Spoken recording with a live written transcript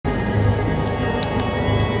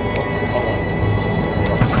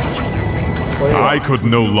I could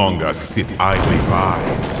no longer sit idly by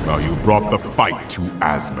while you brought the fight to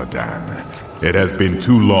Azmodan. It has been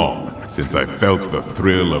too long since I felt the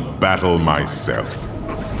thrill of battle myself.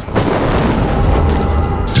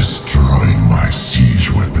 Destroying my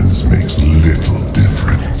siege weapons makes little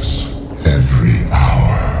difference. Every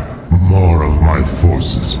hour, more of my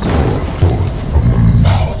forces pour forth from the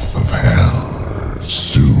mouth of hell.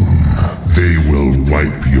 Soon, they will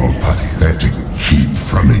wipe your pathetic keep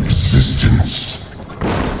from existence.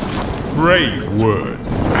 Brave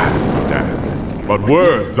words, Azmodan. But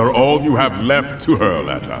words are all you have left to hurl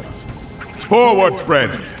at us. Forward,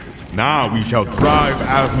 friend! Now we shall drive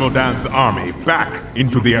Azmodan's army back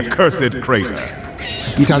into the accursed crater.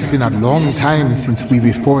 It has been a long time since we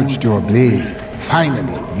reforged your blade.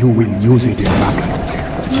 Finally, you will use it in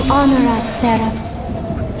battle. You honor us, Seraph.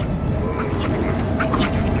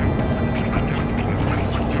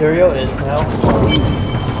 Material is now flowing.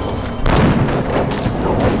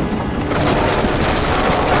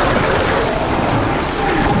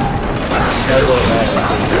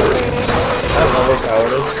 I'm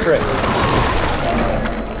overpowered as frick.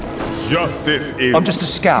 Justice is... I'm just a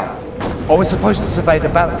scout. I was supposed to survey the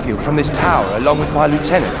battlefield from this tower along with my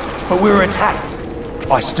lieutenant, but we were attacked.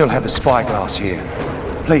 I still have the spyglass here.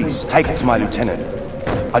 Please, take it to my lieutenant.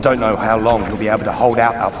 I don't know how long he'll be able to hold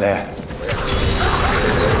out up there.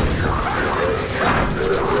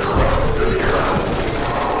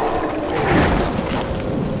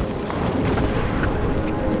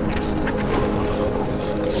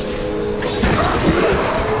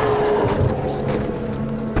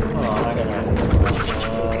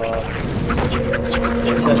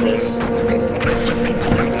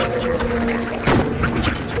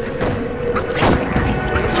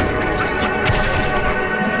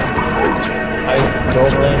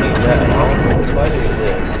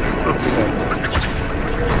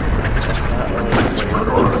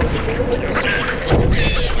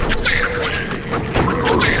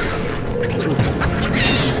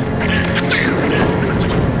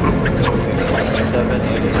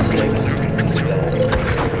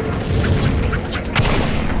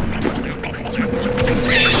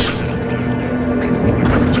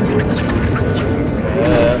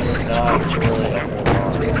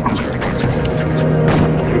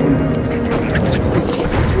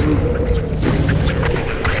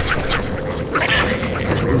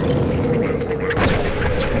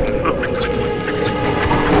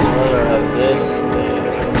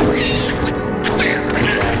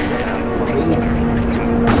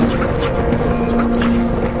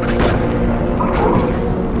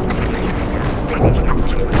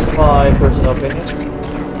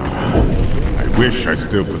 I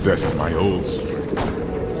still possessed my old strength.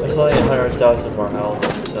 There's only 100,000 more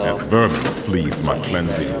health, so... As vermin flees my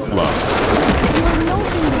cleansing flood. You are no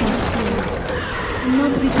hindrance here. I'm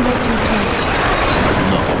not regret your jest. I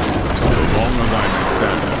know. So long as I may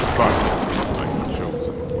stand and fight, I have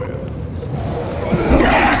chosen well.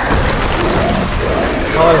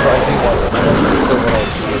 However, I think that's the way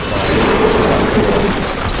to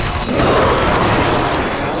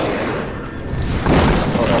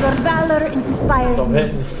Your valor inspired I'm me.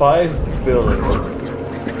 hitting 5 billion.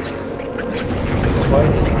 If I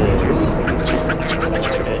did this,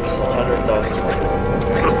 it's 100,000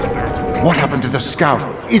 more. What happened to the scout?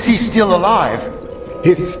 Is he still alive?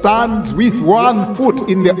 He stands with one foot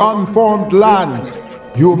in the unformed land.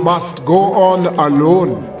 You must go on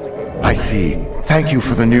alone. I see. Thank you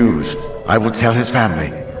for the news. I will tell his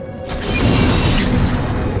family.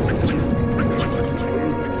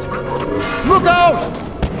 Look out!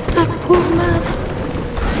 That poor man.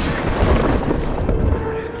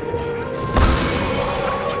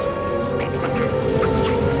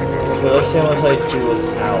 So let's see how much I do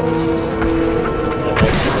without.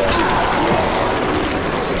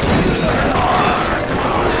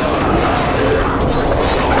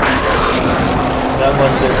 That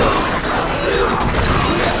much difference.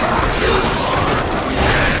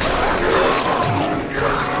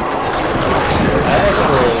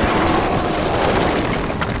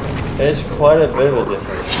 It's quite a bit of a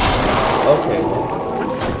difference. Okay.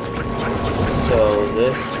 So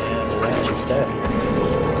this and that instead.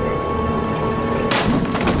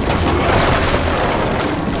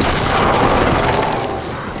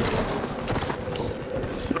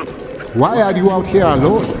 Why are you out here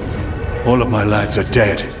alone? All of my lads are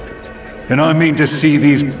dead. And I mean to see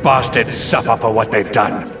these bastards suffer for what they've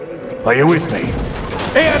done. Are you with me?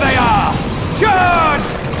 Here they are! Charge!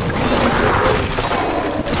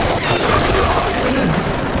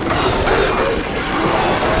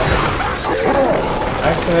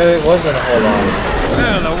 Actually, Maybe it wasn't a whole lot.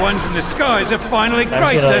 Well, the ones in the skies have finally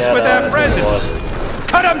graced Actually, us yeah, with no, I their think it presence. was.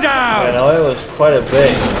 Cut them down! I know it was quite a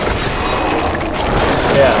bit.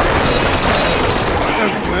 Yeah.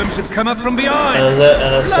 Those worms have come up from behind. And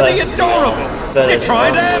it's Bloody adorable! They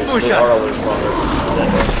tried to ambush They are us. always stronger than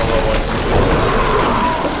the normal ones.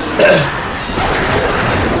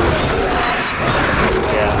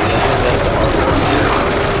 Yeah, I think that's the hard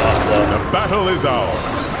one. The battle is ours.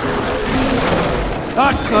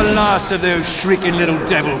 That's the last of those shrieking little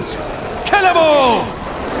devils. Kill them all!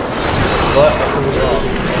 But I could be wrong.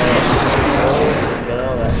 Get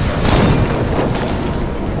all that.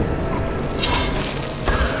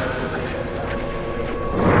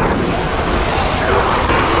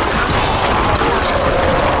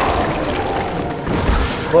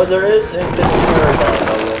 But there is infinite paradigm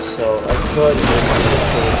level, so I could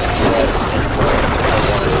just less info.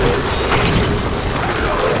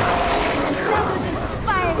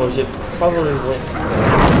 Was it probably went?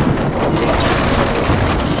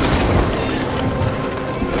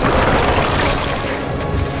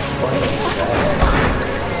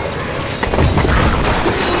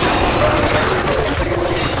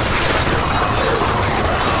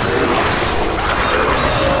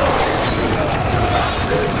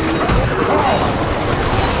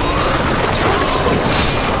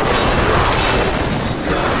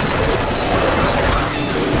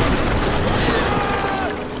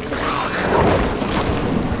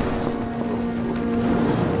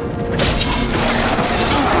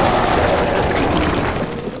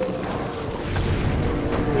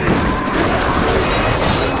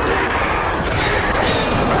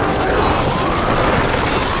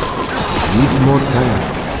 Needs more time.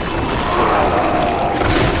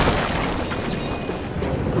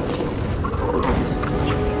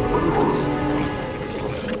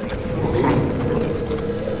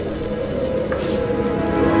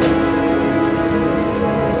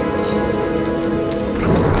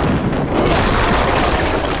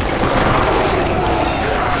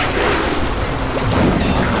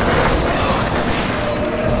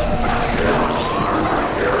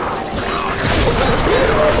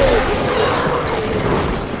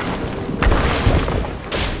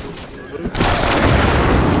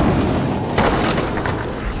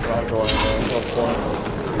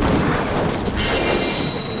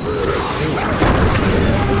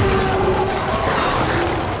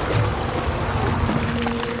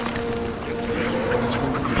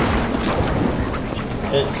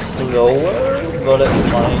 It's slower, but it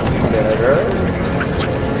might be better.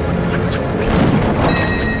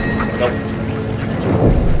 Nope.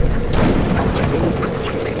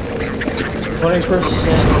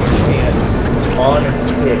 20% chance on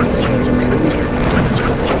hit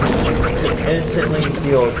to instantly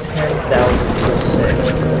deal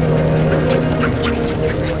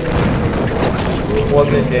 10,000%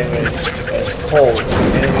 weapon damage as cold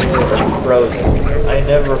and enemies that are frozen. I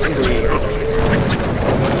never freeze enemies.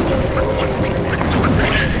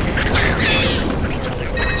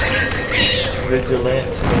 Vigilant,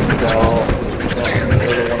 well, the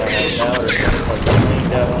other one I have now is just like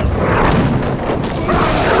that one.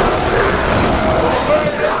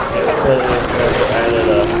 It said it never added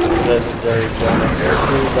a legendary bonus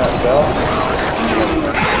to that belt.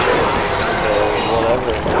 So,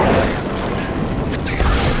 whatever.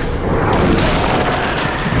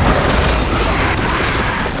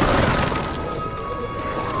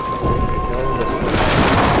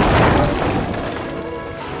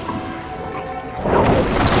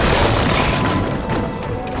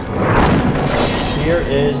 Here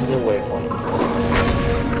is the waypoint.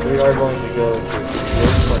 We are going to go to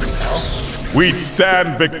this one now. We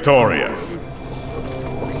stand victorious.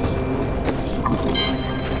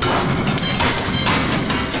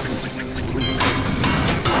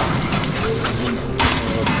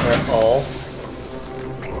 Press all.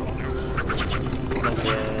 And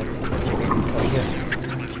then come here.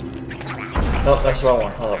 Nope, that's the wrong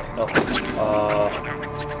one. Hold up. Nope.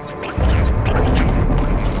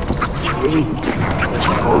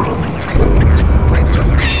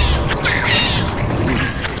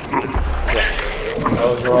 That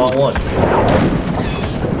was the wrong one.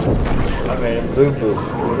 I made him boo-boo.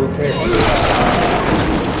 Who cares?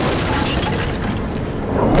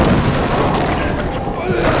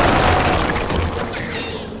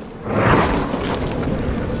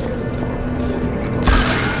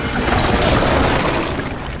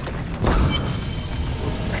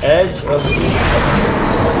 Edge of the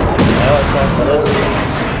now it's time for this.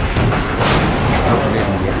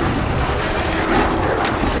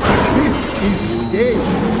 This is day. A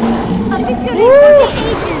victory for the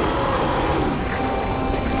ages!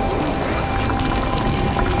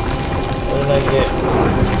 I get?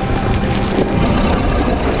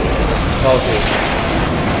 Okay.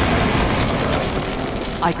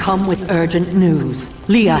 I come with urgent news.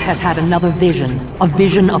 Leah has had another vision. A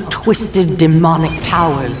vision of twisted demonic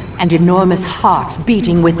towers and enormous hearts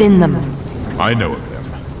beating within them. I know of them.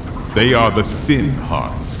 They are the Sin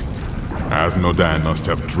Hearts. Asmodan must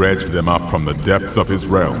have dredged them up from the depths of his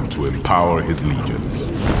realm to empower his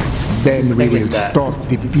legions. Then we will stop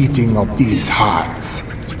the beating of these hearts.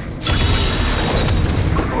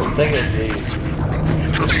 The thing is these.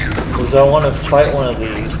 Because I want to fight one of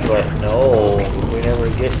these, but no, we never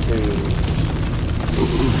get to.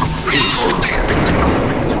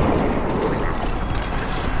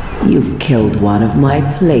 You've killed one of my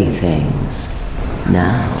playthings.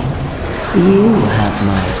 Now, you have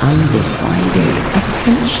my undivided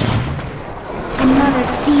attention. Another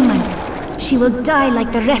demon. She will die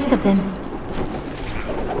like the rest of them.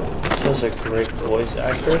 She's a great voice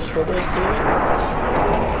actress for this dude.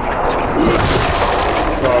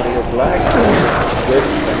 Claudia Black, good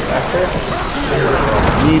actor.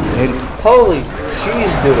 Need help. Holy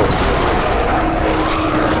cheese doodle!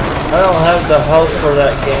 I don't have the health for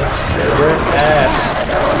that game. You're an ass.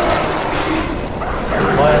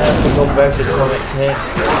 Might have to go back to 2010.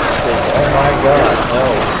 Oh my god, no.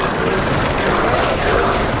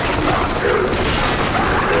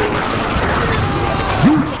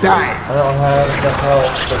 You die! I don't have the health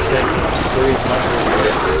to take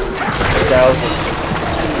 300,000.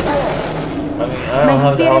 I mean, I don't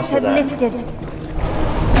have the health for that. Lifted.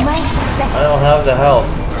 I don't have the health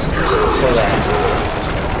for that.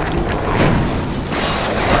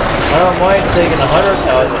 I don't mind taking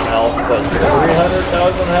 100,000 health, but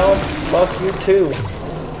 300,000 health? Fuck you too.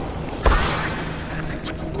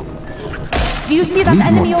 Do you see that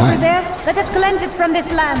enemy over there? Let us cleanse it from this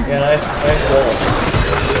land. Yeah, nice wall.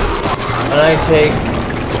 And I take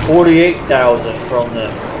 48,000 from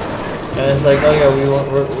them. And it's like, oh yeah,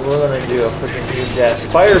 we're gonna do a freaking huge ass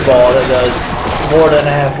fireball that does more than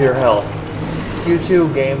half your health.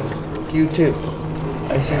 Q2 game, Q2.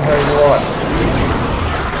 I see how you are.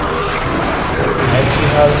 I see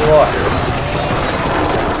how you are.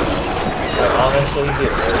 I honestly do.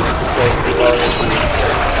 Like the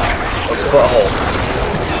butthole.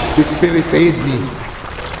 The spirits aid me.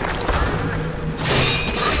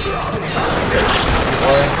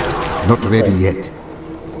 Not ready yet.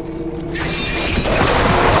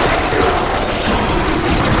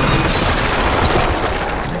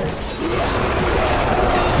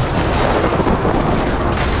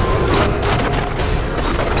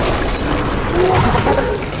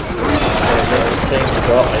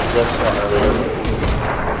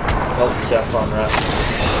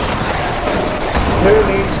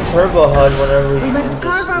 Who needs Turbo HUD whenever We must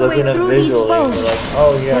carve our way looking at through these visually? foes. Like,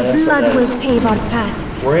 oh yeah, Their that's blood what will that pave our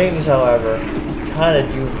path. is. Rings, however, kind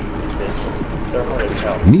of do this. They're hard to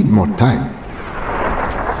tell. Need more time.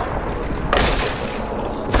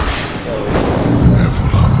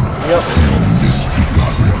 Yep.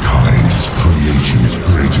 Misbegotten kind's creation's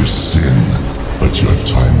greatest sin. But your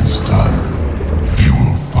time is done. You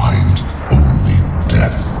will find only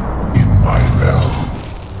death in my realm.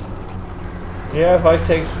 Yeah, if I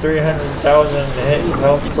take 300,000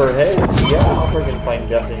 health per head, yeah, I'll freaking find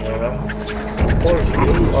death in your realm. Of course,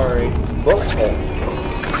 you are a butthole.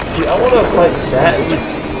 See, I want to fight that.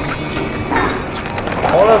 I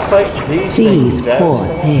want to fight these things. These poor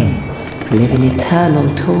things live in eternal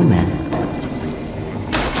torment.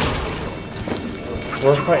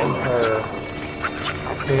 We're fighting her.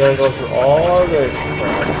 We gotta go through all this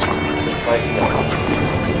crap to fight them.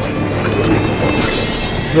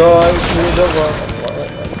 Drive to the world.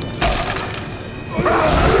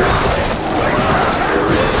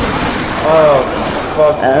 Oh,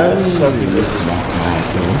 fuck. That's so good.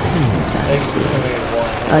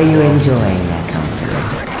 Are you enjoying their company?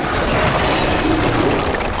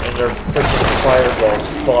 And their freaking fireballs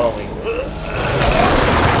following.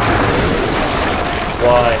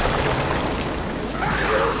 Why?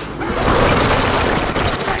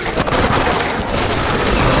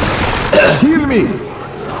 Heal me!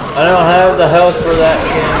 I don't have the health for that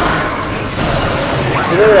again.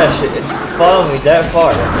 See, look at that shit. It's following me that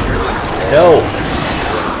far. No.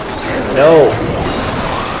 No.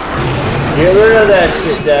 Get rid of that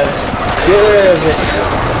shit, Devs. Get rid of it.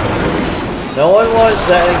 No one wants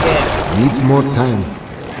that again. Needs more time.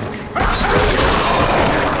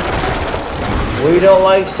 We don't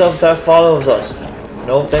like stuff that follows us.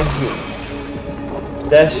 No thank you.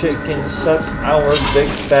 That shit can suck our big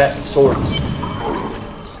fat swords.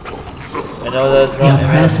 I know that's not Your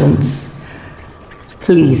presence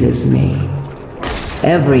pleases me.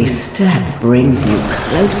 Every step brings you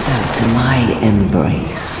closer to my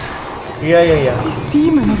embrace. Yeah. This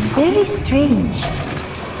demon is very strange.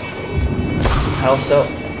 How so?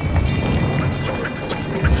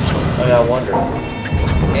 I wonder.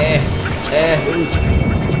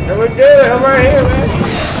 Never do it. I'm right here, man.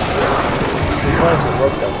 He's running for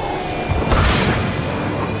work though.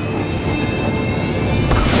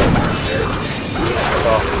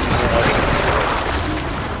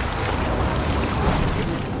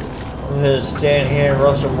 I'm gonna stand here and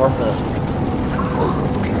run some marshmallows.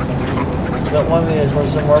 Don't want me to run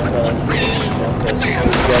some marshmallows. Because you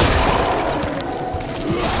guys.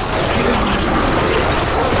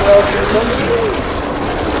 Well, for some reason.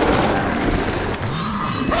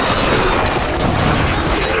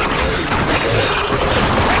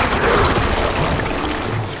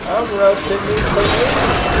 I'm roasting these things.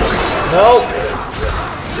 Nope.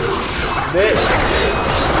 Bitch.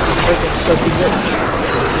 Freaking sucky bitch.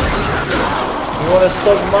 You wanna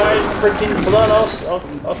suck my freaking blood? I'll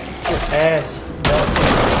kick your ass. No.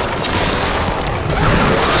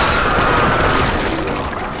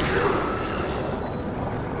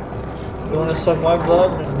 You wanna suck my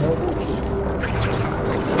blood? Nope.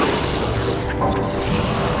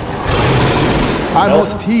 I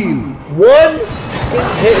must heal. One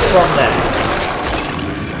hit from that.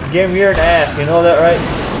 Game, you're an ass. You know that, right?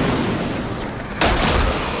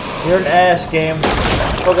 You're an ass, game.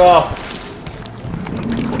 Fuck off.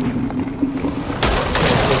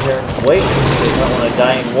 Sit here and wait. Because I don't want to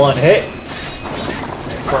die in one hit.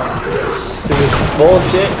 From stupid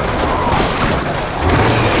bullshit.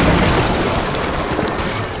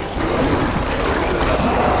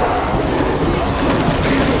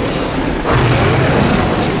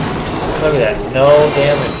 Look at that, no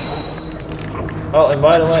damage. Oh, and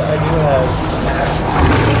by the way, I do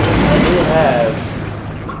have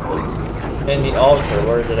in the altar,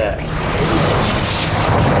 where is it at?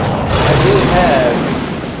 I do have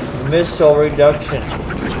missile reduction.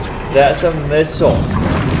 That's a missile.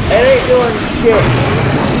 It ain't doing shit.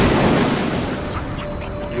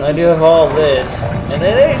 I do have all this, and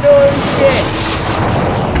it ain't doing shit.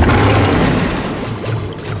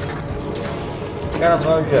 I got a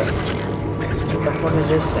mojo. What the fuck is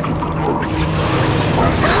this thing?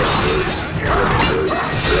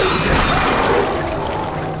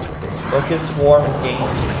 Focus Swarm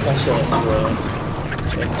gains Pestilence Wound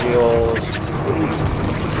and deals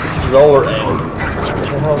lower end. What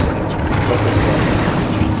the hell's Focus Swarm?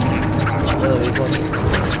 One of these ones?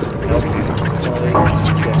 Nope. One of these ones?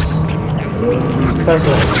 Yes.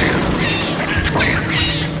 Pestilence.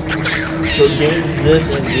 So it gains this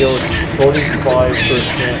and deals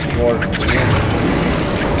 45% more damage.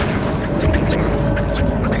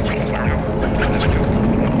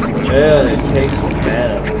 And it takes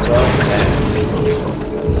mana from that.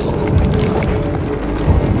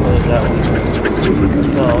 What is that one?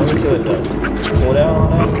 So let me see what it does. Pull down on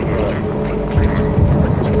that?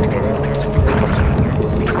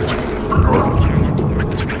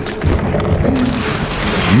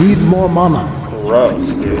 Need more mana. Gross,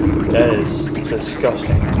 dude. That is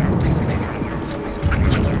disgusting.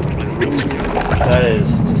 That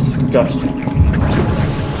is disgusting.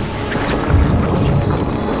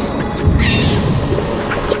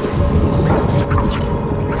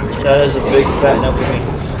 That is a big fat no for me.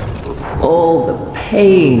 All the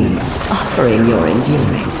pain and suffering you're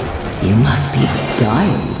enduring. You must be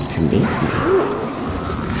dying to meet me.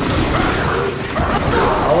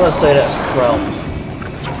 I want to say that's crumbs.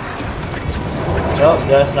 Nope,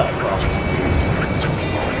 that's not crumbs.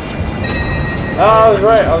 Oh, I was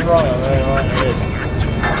right. I was wrong. I'm very wrong. It is.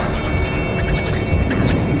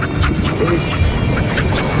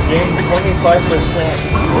 Gain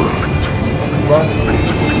 25% run speed.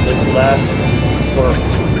 This lasts for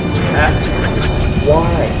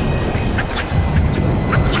why?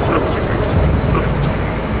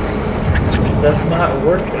 That's not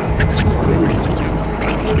worth it.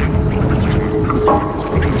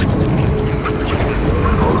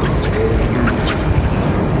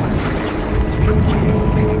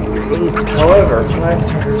 However,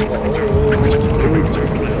 500.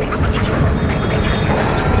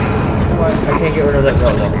 I can't get rid of that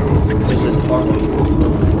belt though. It's just normal. I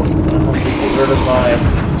have to get rid of my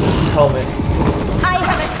helmet. I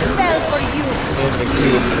have a spell for you. And the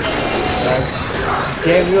key.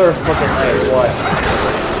 Damn, you're a fucking nice wife.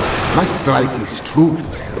 My strike is true.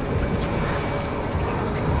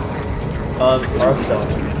 Arc Stone.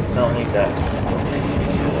 I don't need that.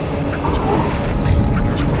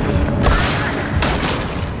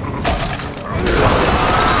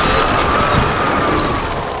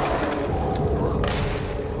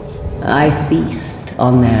 I feast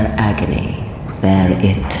on their agony, their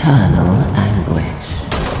eternal anguish.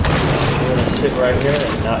 You're gonna sit right here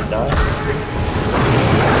and not die?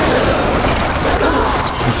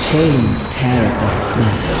 The chains tear at their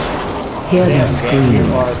flesh. Hear their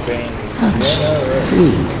screams. Such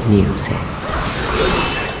sweet music.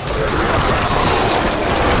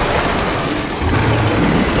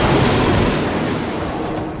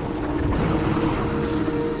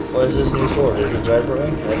 What is this new sword? Is it bad for me?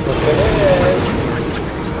 That's what it is.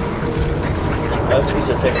 That's a piece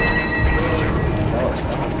of tape. No, it's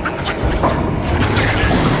not.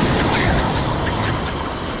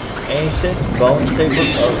 Ancient bone saber.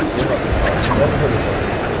 Oh, zero. I've never heard of it.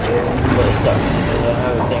 But it sucks. It doesn't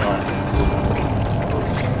have a thing on it.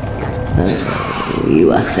 Oh, you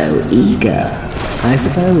are so eager. I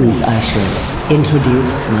suppose I should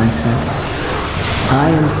introduce myself. I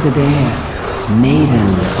am Sedare. Maiden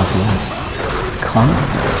of Lust,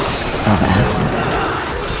 Consort of Asmodee.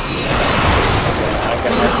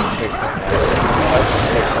 I can kick her ass. I can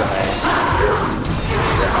kick her ass.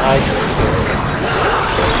 I can kick her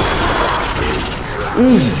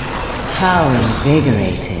ass. How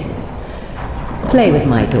invigorating. Play with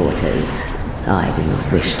my daughters. I do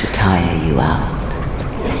not wish to tire you out.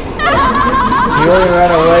 You only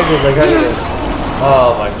ran away because I got you.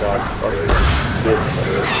 Oh my god. Fuck.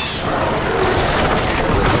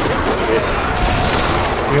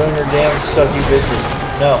 You and your damn sucky bitches.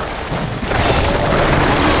 No.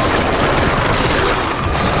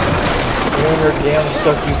 You and your damn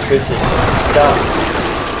sucky bitches. Stop.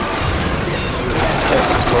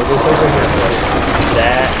 Throw this over here.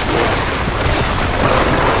 That's it.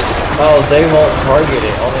 Oh, they won't target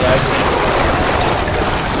it. Only I can.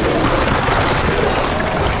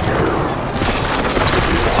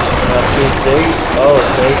 Now see,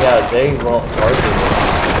 they won't target it.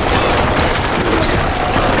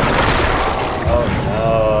 Oh no.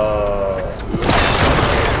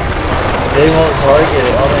 They won't target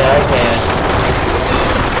it, only I can.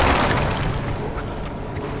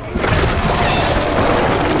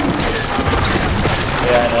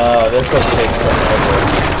 Yeah, I know, this one takes forever.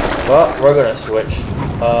 Well, we're gonna switch.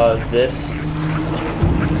 This.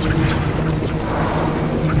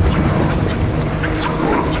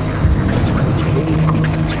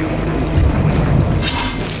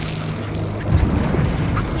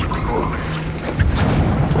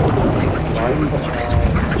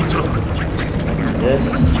 This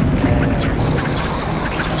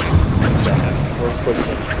and we're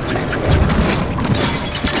switching.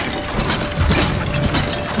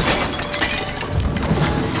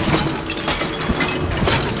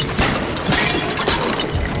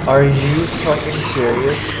 Are you fucking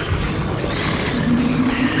serious?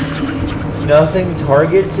 Nothing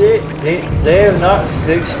targets it? They have not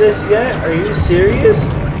fixed this yet? Are you serious?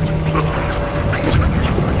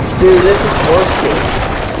 Dude, this is horseshit.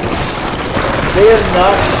 They have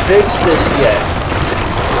not fixed this yet.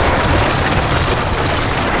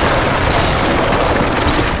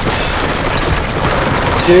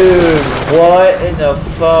 Dude, what in the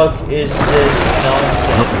fuck is this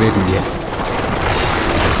nonsense? Not ready yet.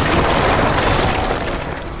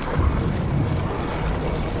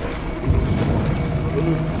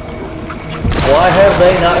 Why have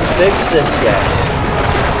they not fixed this yet?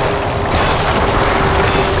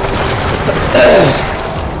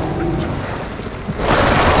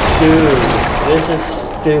 Dude, this is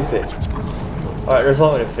stupid. Alright, there's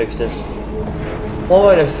one way to fix this. One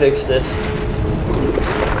way to fix this.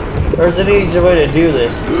 There's an easier way to do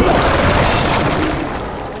this.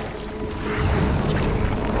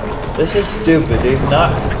 This is stupid. They've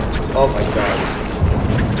not... Oh my god.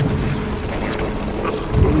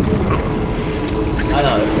 I know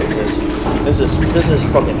how to fix this. This is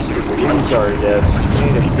fucking stupid. I'm sorry, devs. You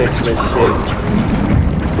need to fix this shit.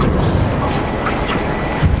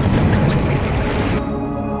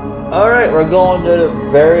 Alright, we're going to the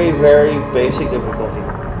very, very basic difficulty.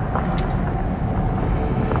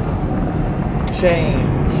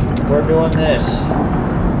 Change. We're doing this.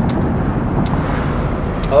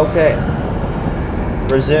 Okay.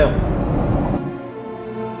 Resume.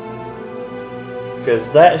 Because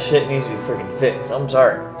that shit needs to be freaking fixed. I'm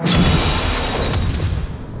sorry.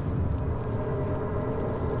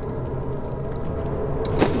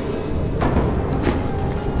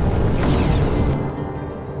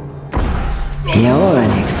 You're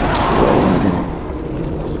an extraordinary.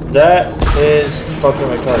 That is fucking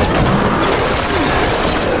retarded.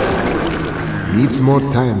 Needs more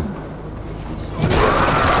time.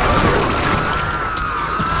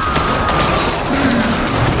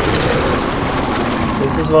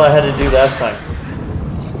 This is what I had to do last time.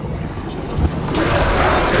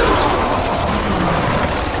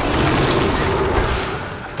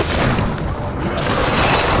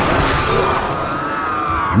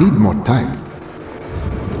 Need more time.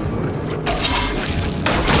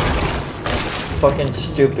 It's fucking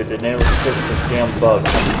stupid to never fix this damn bug.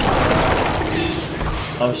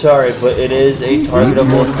 I'm sorry, but it is a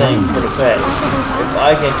targetable thing for the pets. If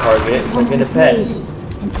I can target it, so can the pets.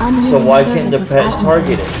 So why can't the pets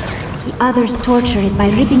target it? The others torture it by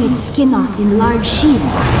ripping its skin off in large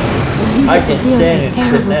sheets. I can stand it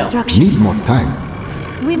shit now. Need more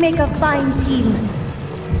time. We make a fine team.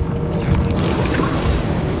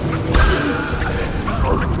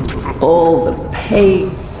 All the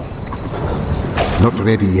pain. Not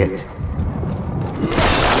ready yet.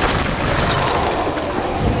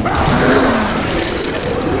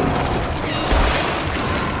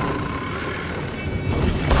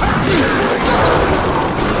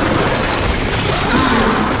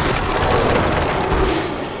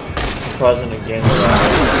 Causing a game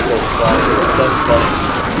that's funny.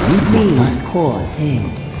 These poor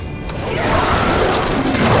things.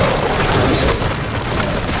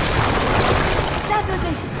 That was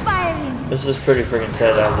inspiring. This is pretty freaking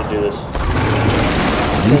sad I have to do this.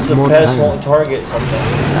 Since the pets won't target something.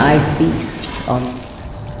 I feast on.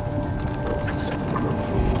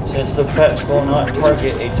 Since the pets will not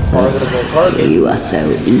target a targetable target. You are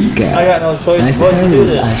so eager. I got no choice I but to do suppose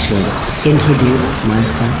this. I should introduce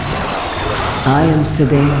myself. I am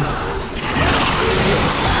Sedair.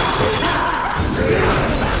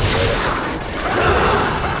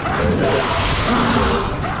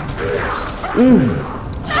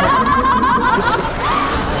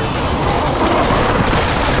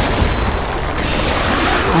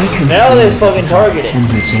 I can Now they fucking target it.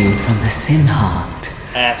 hemorrhaging from the sin heart.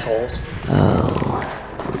 Assholes. Oh.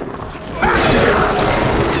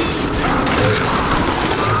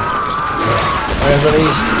 There's at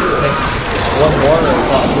least one more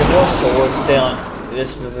possible, so we'll stay on this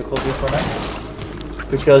difficulty for now.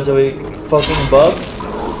 Because of a fucking bug.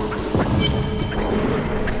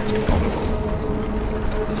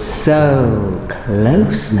 So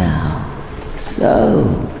close now. So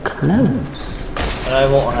close. And I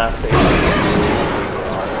won't have to.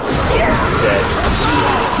 Dead.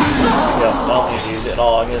 Yeah, I don't need to use it at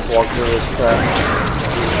all. I can just walk through this crap.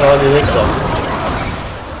 I'll do this stuff.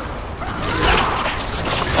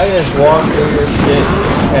 I can just walk through your shit and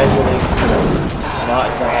just casually not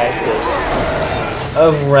die because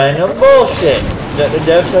of random bullshit that the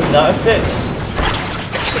devs have not fixed.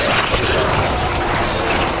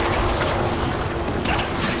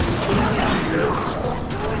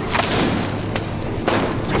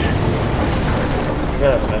 I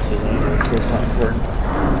gotta have messages in it, so it's not important.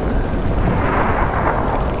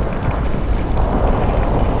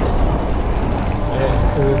 I didn't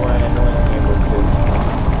include my annoying neighbor too.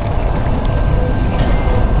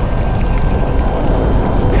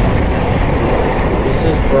 This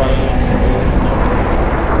is Brian's new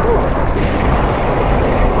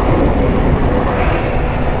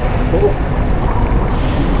Cool.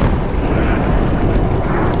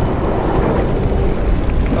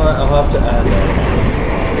 Alright, I'll have to add that.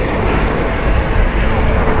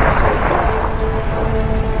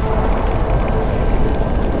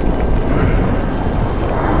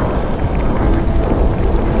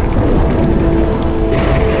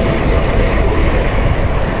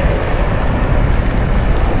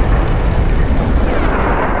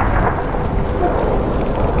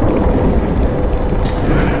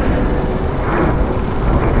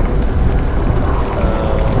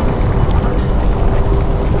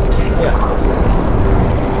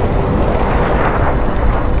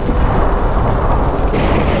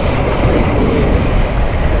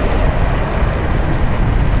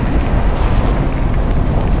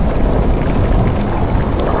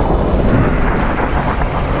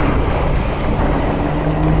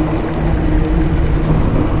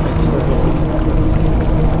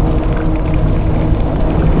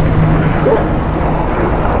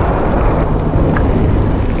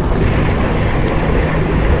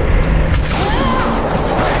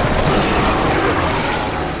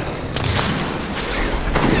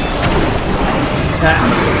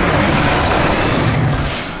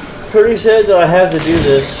 Pretty sad that I have to do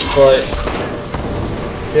this, but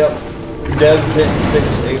yep, devs didn't fix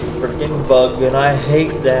a freaking bug, and I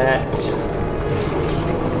hate that.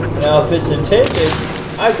 Now, if it's intended,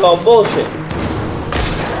 I call bullshit.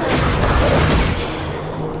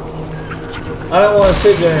 I don't want to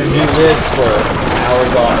sit there and do this for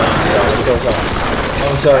hours on end. It goes on.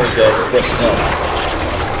 I'm sorry, devs, but no.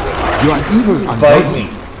 You are evil and Bite noisy. me.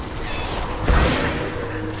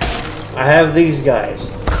 I have these guys.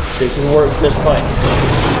 They should work just fine.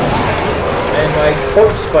 And my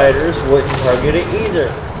corpse spiders wouldn't target it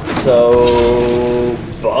either. So,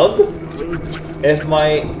 bug? if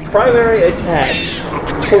my primary attack,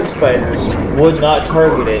 torch spiders, would not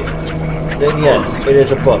target it, then yes, it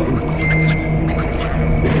is a bug. I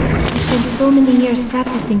spent so many years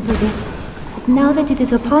practicing for this, but now that it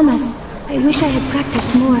is upon us, I wish I had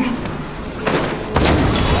practiced more.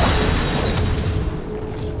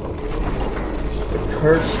 The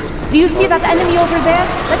cursed... Do you see that enemy over there?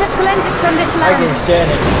 Let us cleanse it from this I land. can stand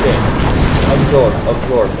and shit. Absorb. I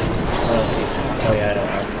don't see. Oh yeah, I know.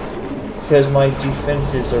 Because my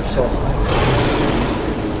defenses are so high.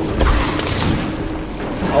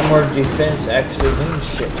 Armor defense actually means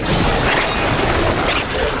shit.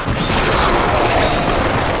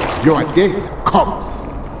 Your death comes.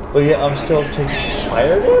 But yeah, I'm still taking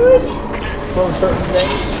fire damage from certain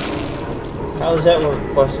things? How does that work?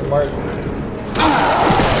 Question mark.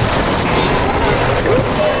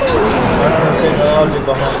 I don't understand the logic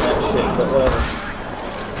behind that shit, but whatever.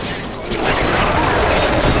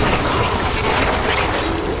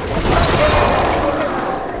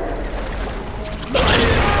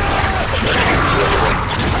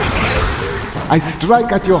 I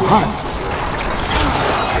strike at your heart.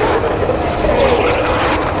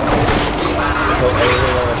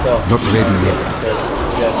 Not ready yet.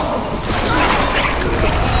 Yes.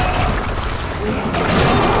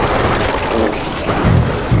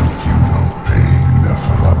 You know pain,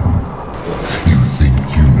 Nephilim. You think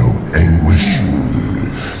you know anguish?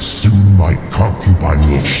 Soon my concubine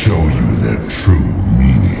will show you their true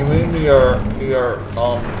meaning. Your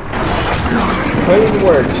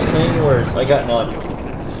clean words. I got none.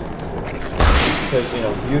 Because, you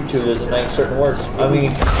know, YouTube doesn't like certain words. I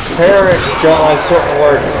mean, parents don't like certain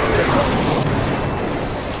words.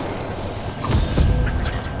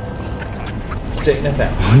 Stating a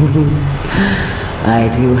fact. I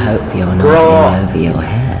do hope you're not in over your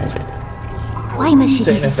head. Why must she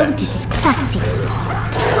be so disgusting?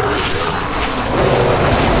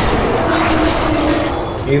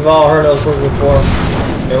 You've all heard those words before.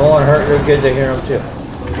 It won't hurt your kids to hear them too.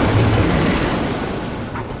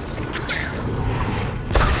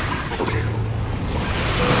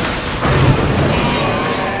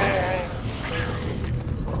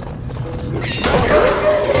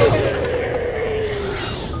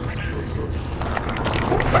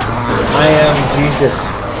 I am Jesus.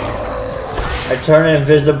 I turn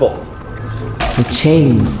invisible. The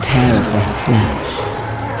chains tear at their flesh.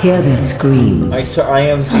 Hear their screams. I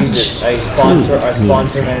am Jesus. I sponsor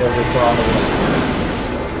Night of the Quran.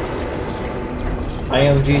 I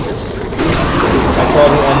am Jesus. I call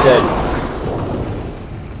the undead.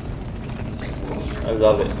 I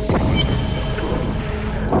love it.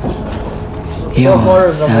 You're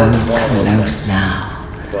so close now.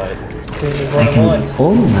 But I can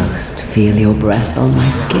almost feel your breath on my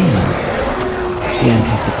skin. The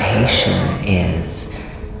anticipation is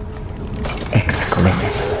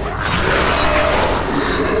exquisite.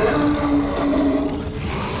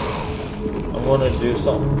 I'm gonna do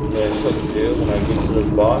something that I shouldn't do when I get to this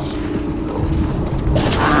boss. And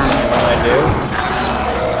when I do,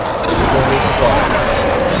 it's gonna be fun.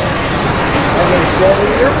 I'm gonna stand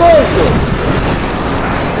in your bullshit!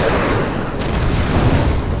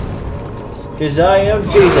 Cause I am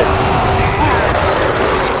Jesus.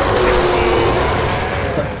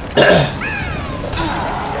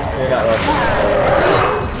 You're not lucky.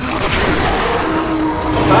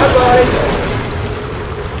 Hi, buddy.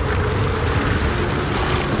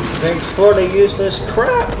 Thanks for the useless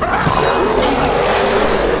crap.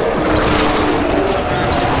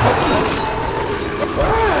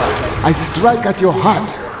 I strike at your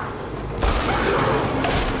heart.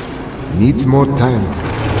 Needs more time.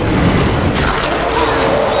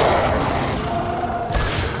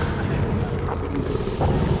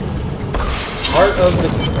 Heart of the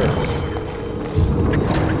Cursed.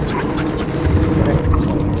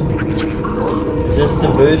 Is this the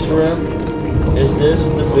boost room? Is this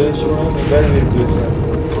the boost room? It better be the boost room.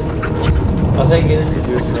 I think it is the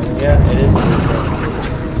boost room. Yeah, it is the boost room.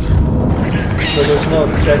 But there's no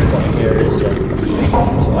checkpoint here, is there?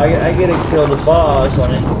 So I get to kill the boss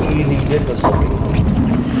on an easy difficulty.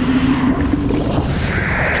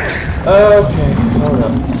 Okay, hold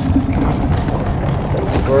up.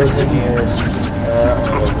 Where's the nearest?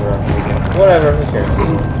 Whatever, who cares?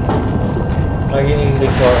 I can easily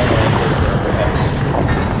kill it and perhaps.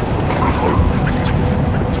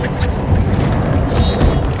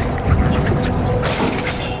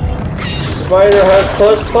 Spider have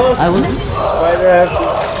plus. I will. Spider have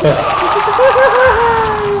plus.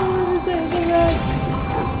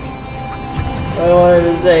 I wanted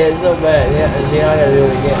to say it so bad. Yeah, see, I gotta do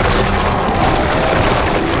it again.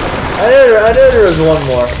 I knew there was one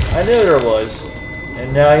more. I knew there was.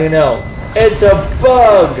 And now you know. It's a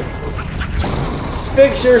bug!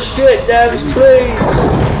 Fix your shit, devs, please!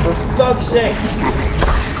 For fuck's sakes!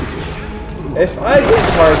 If I get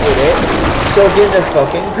targeted, so get the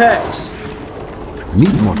fucking pets.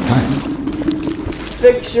 Need more time.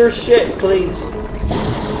 Fix your shit, please.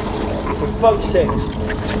 For fuck's sakes.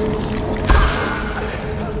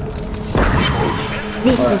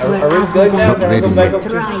 This is where Are we good now? Can I go back up to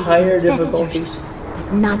thrive higher in difficulties? festers,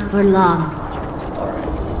 but not for long. Alright.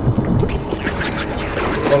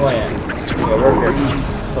 Where am I at? Yeah, we're here.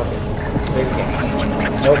 Fuck it. Make a game.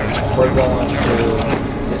 Nope. We're going to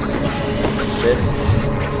this.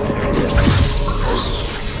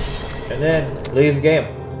 And then leave game.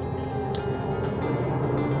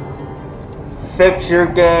 Fix your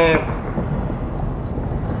game.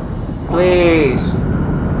 Please.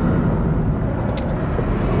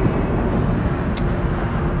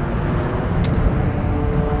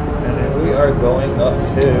 Are going up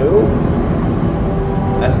to,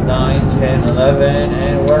 that's 9, 10, 11,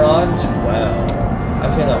 and we're on 12.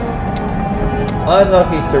 Actually, no.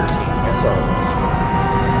 Unlucky 13. That's all it was.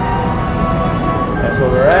 That's where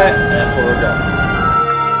we're at, and that's where we're going.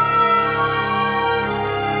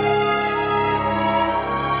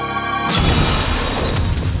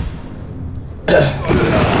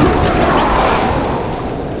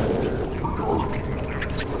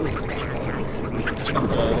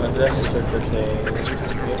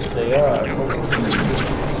 Yes, they are.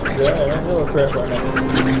 Yeah, I don't know a crap right now.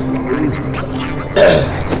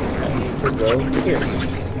 I need to go here.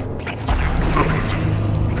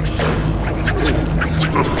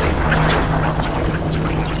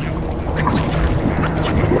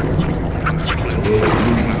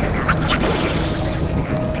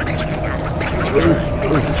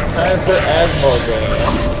 Time for Asmode going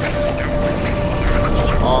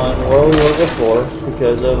on where we were before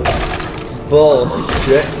because of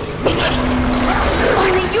bullshit.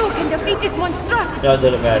 Only you can defeat this monstrosity. No, it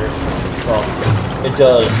doesn't matter. Well, it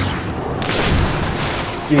does.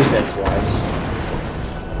 Defense-wise.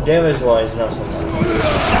 Damage-wise, not so much.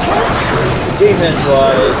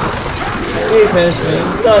 Defense-wise, defense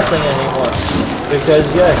means nothing anymore. Because,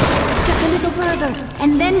 yes. Just a little further,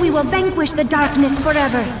 and then we will vanquish the darkness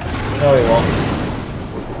forever. No, we won't.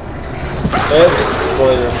 Oops,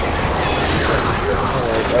 spoilers.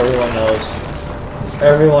 Everyone knows.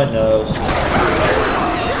 Everyone knows.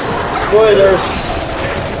 Spoilers!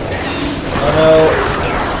 Oh no.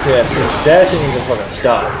 Yeah, see, that shit needs to fucking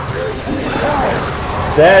stop.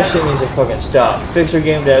 That shit needs to fucking stop. Fix your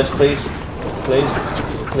game, devs, please. Please.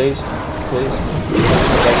 Please. Please.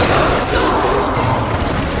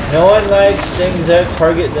 No one likes things that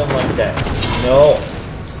target them like that. No.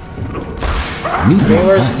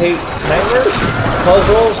 Gamers hate timers,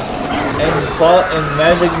 puzzles, and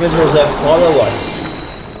magic missiles that follow us.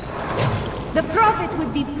 The Prophet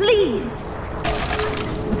would be pleased.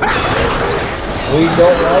 We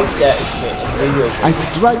don't like that shit in video games. I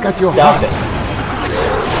strike at your Stop heart. it.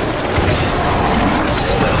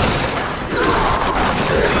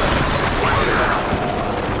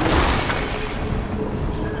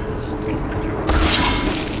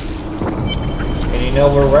 And you know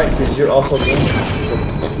we're right because you're also gaming.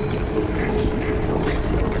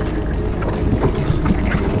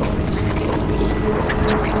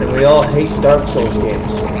 And we all hate Dark Souls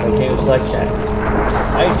games, or games like that.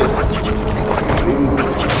 I do.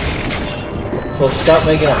 So stop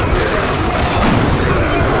making them.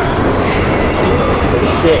 They're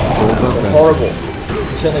shit. They're horrible.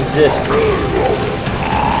 They shouldn't exist.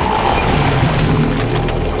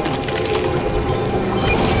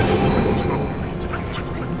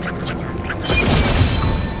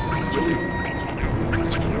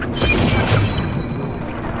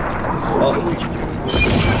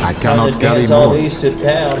 I cannot carry all more. these to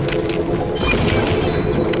town.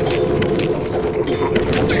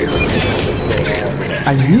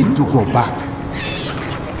 I need to go back.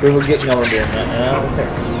 We were getting over doing that.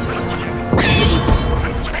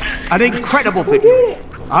 An incredible victory.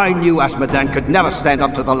 I knew Asmodan could never stand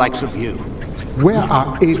up to the likes of you. Where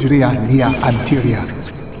are Adria, Leah, and Tyrion?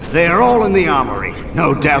 They are all in the armory,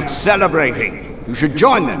 no doubt celebrating. You should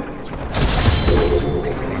join them.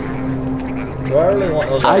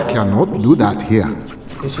 I cannot do that here.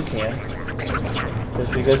 Yes, you can.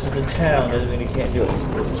 Just because it's a town doesn't mean you can't do it.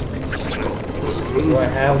 Do I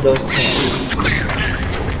have those pants?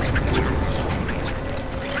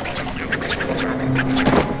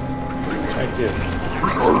 I do.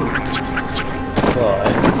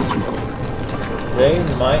 But they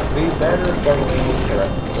might be better for me to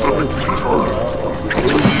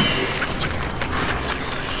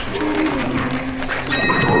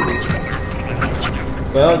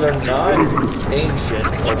Well, they're not ancient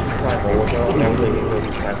or primal, so I don't know if they can go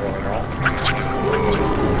primal or not.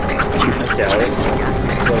 I doubt it.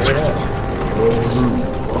 But who knows?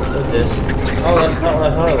 Look at this. Oh, that's not what I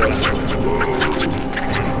thought it was.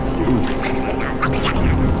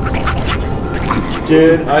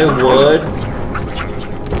 Dude, I would.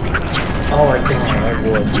 Oh my god, I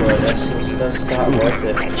would, but that's not worth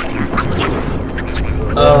it.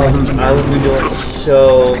 I would be doing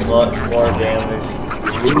so much more damage.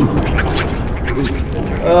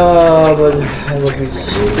 Oh, but I would be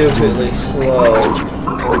stupidly slow.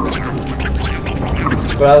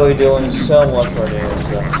 But I would be doing so much more damage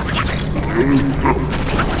though.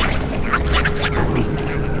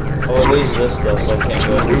 Oh, at least this though, so I can't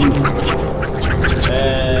go.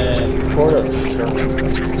 And Court of Sherman.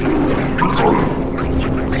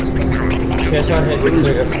 Chance on hit to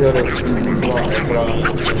create a field of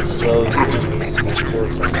blinds and slows enemies for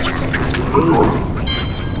 4 seconds.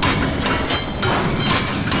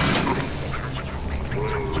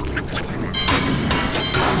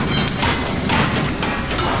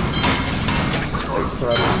 So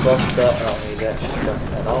I'm fucked up. I don't need that stuff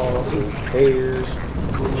at all. Who cares?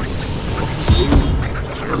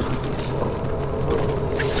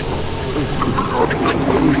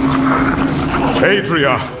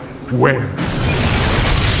 Adria, when?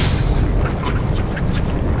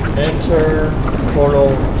 Enter portal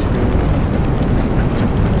to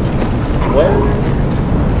where?